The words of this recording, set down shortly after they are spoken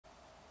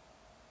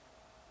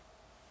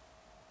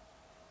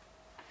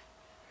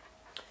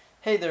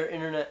Hey there,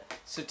 Internet.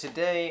 So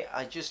today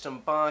I just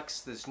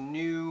unboxed this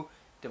new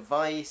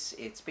device.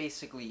 It's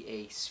basically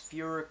a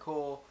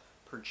spherical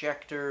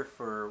projector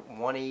for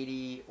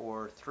 180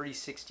 or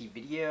 360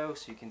 video.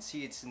 So you can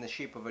see it's in the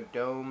shape of a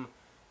dome,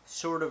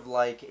 sort of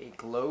like a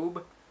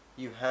globe.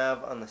 You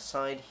have on the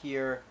side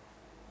here,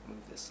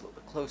 move this a little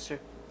bit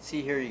closer.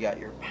 See here, you got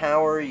your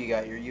power, you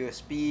got your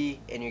USB,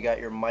 and you got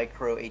your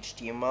micro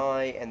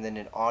HDMI, and then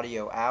an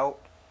audio out.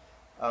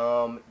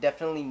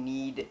 Definitely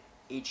need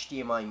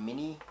HDMI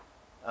mini.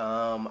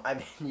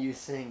 I've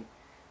been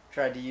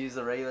tried to use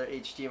the regular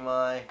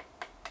HDMI.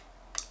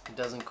 It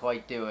doesn't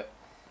quite do it.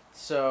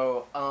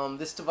 So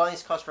this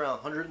device cost around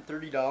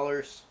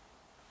 $130.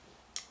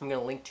 I'm going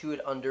to link to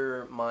it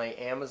under my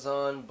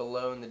Amazon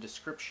below in the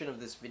description of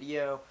this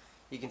video.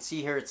 You can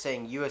see here it's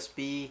saying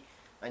USB.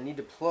 I need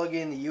to plug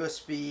in the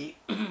USB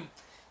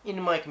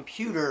into my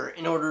computer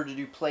in order to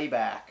do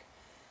playback.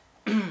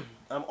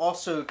 I'm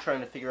also trying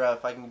to figure out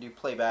if I can do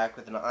playback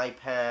with an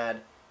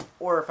iPad,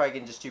 or if I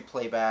can just do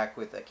playback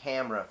with a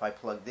camera. If I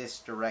plug this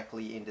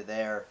directly into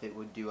there, if it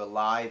would do a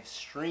live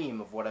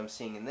stream of what I'm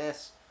seeing in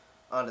this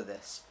onto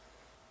this.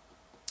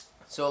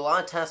 So a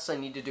lot of tests I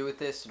need to do with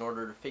this in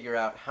order to figure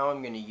out how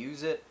I'm going to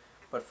use it.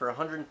 But for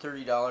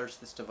 $130,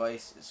 this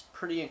device is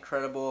pretty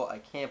incredible. I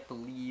can't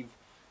believe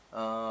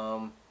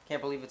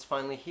it's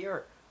finally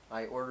here.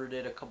 I ordered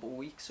it a couple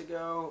weeks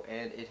ago,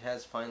 and it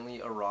has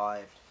finally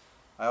arrived.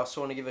 I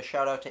also want to give a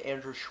shout out to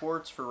Andrew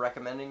Schwartz for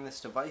recommending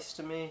this device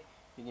to me.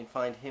 You can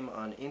find him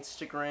on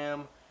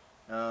Instagram.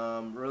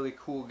 Really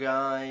cool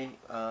guy.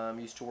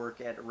 Used to work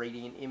at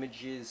Radiant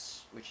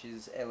Images, which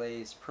is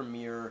LA's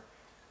premier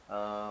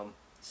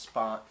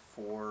spot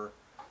for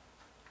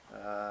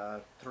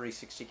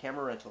 360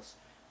 camera rentals.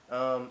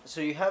 So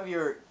you have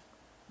your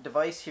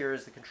device here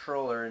as the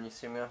controller, and you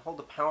see I'm going to hold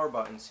the power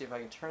button, see if I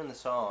can turn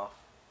this off.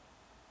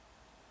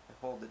 I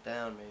hold it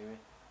down maybe.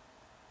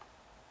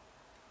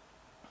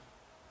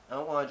 I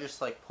don't want to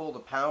just like pull the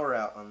power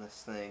out on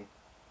this thing,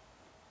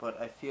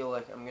 but I feel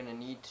like I'm going to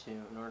need to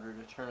in order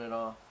to turn it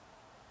off.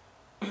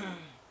 Yeah,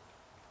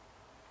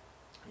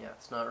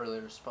 it's not really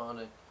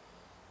responding.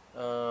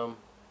 Alright,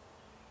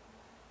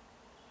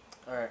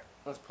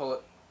 let's pull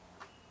it.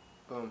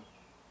 Boom.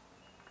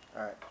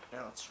 Alright,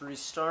 now let's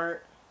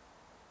restart.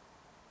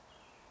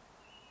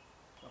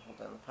 I'll hold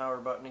down the power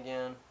button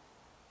again.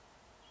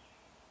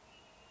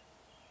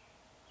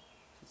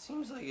 It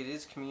seems like it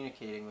is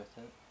communicating with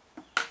it.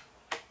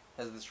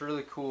 Has this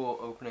really cool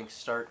opening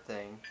start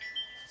thing.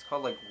 It's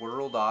called like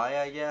World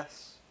Eye, I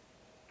guess.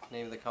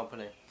 Name of the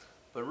company.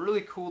 But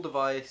really cool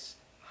device.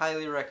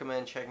 Highly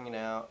recommend checking it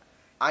out.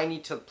 I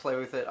need to play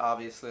with it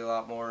obviously a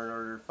lot more in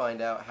order to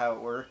find out how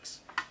it works.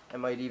 I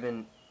might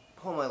even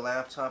pull my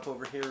laptop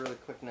over here really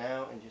quick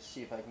now and just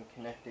see if I can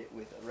connect it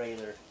with a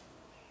regular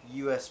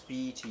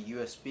USB to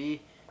USB.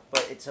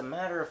 But it's a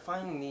matter of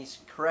finding these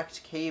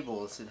correct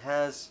cables. It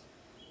has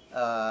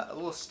a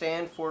little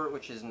stand for it,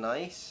 which is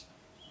nice.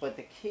 But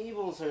the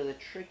cables are the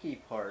tricky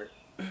part.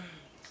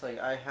 It's like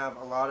I have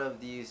a lot of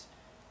these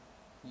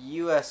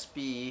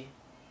USB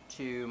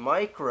to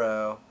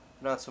micro,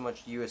 not so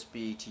much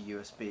USB to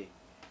USB.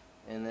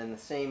 And then the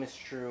same is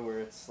true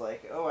where it's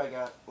like, oh, I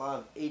got a lot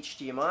of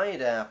HDMI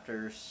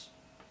adapters,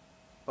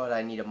 but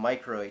I need a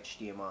micro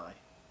HDMI.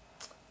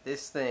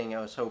 This thing, I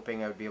was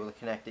hoping I would be able to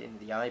connect it into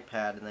the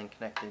iPad and then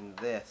connect it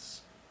into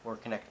this, or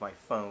connect my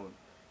phone.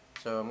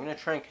 So I'm going to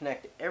try and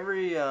connect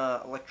every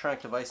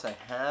electronic device I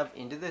have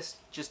into this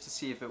just to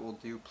see if it will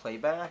do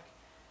playback.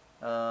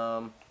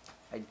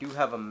 I do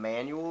have a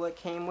manual that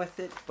came with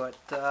it, but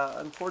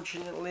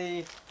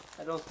unfortunately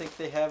I don't think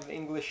they have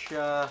English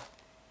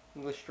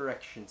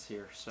directions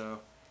here. So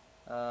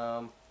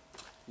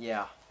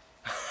yeah.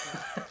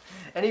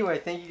 Anyway,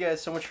 thank you guys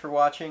so much for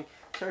watching.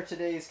 Sorry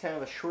today is kind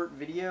of a short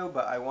video,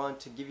 but I want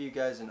to give you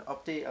guys an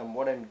update on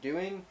what I'm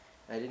doing.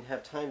 I didn't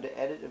have time to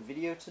edit a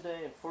video today,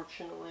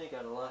 unfortunately.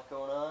 Got a lot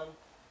going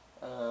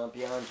on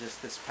beyond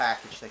just this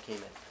package that came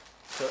in.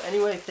 So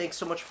anyway, thanks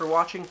so much for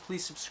watching.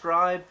 Please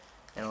subscribe,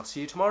 and I'll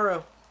see you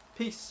tomorrow.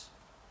 Peace.